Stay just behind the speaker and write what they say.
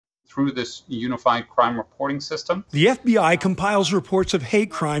through this unified crime reporting system. The FBI compiles reports of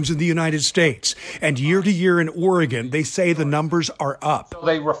hate crimes in the United States, and year to year in Oregon, they say the numbers are up. So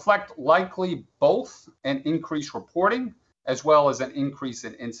they reflect likely both an increased reporting as well as an increase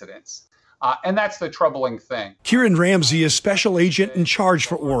in incidents. And that's the troubling thing. Kieran Ramsey is special agent in charge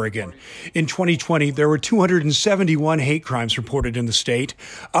for Oregon. In 2020, there were 271 hate crimes reported in the state,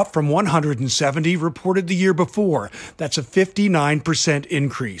 up from 170 reported the year before. That's a 59%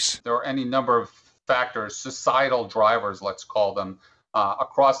 increase. There are any number of factors, societal drivers, let's call them,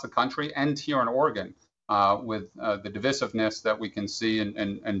 across the country and here in Oregon, with the divisiveness that we can see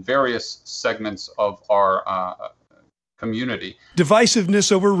in various segments of our community.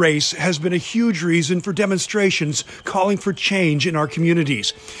 Divisiveness over race has been a huge reason for demonstrations calling for change in our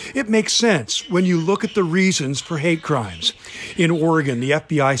communities. It makes sense when you look at the reasons for hate crimes. In Oregon, the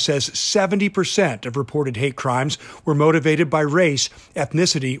FBI says 70% of reported hate crimes were motivated by race,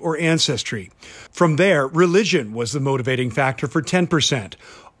 ethnicity, or ancestry. From there, religion was the motivating factor for 10%.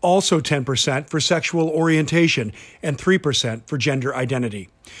 Also 10% for sexual orientation, and 3% for gender identity.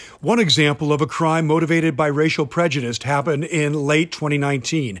 One example of a crime motivated by racial prejudice happened in late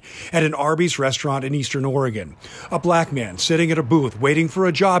 2019 at an Arby's restaurant in Eastern Oregon. A black man sitting at a booth waiting for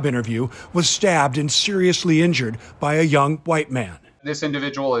a job interview was stabbed and seriously injured by a young white man. This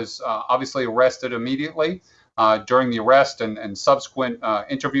individual is obviously arrested immediately. During the arrest and subsequent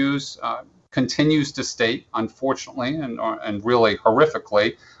interviews, continues to state, unfortunately and really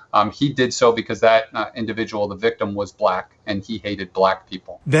horrifically, he did so because that individual, the victim, was black and he hated black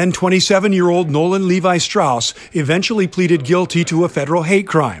people. Then 27-year-old Nolan Levi Strauss eventually pleaded guilty to a federal hate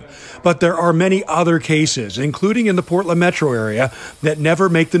crime. But there are many other cases, including in the Portland metro area, that never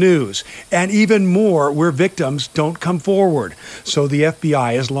make the news, and even more where victims don't come forward. So the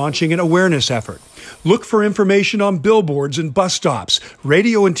FBI is launching an awareness effort. Look for information on billboards and bus stops,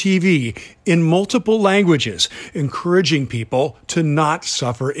 radio and TV in multiple languages, encouraging people to not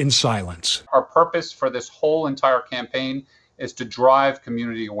suffer in silence. Our purpose for this whole entire campaign is to drive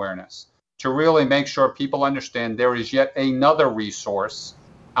community awareness, to really make sure people understand there is yet another resource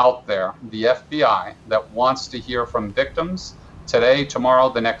out there, the FBI, that wants to hear from victims today, tomorrow,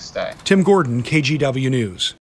 the next day. Tim Gordon, KGW News.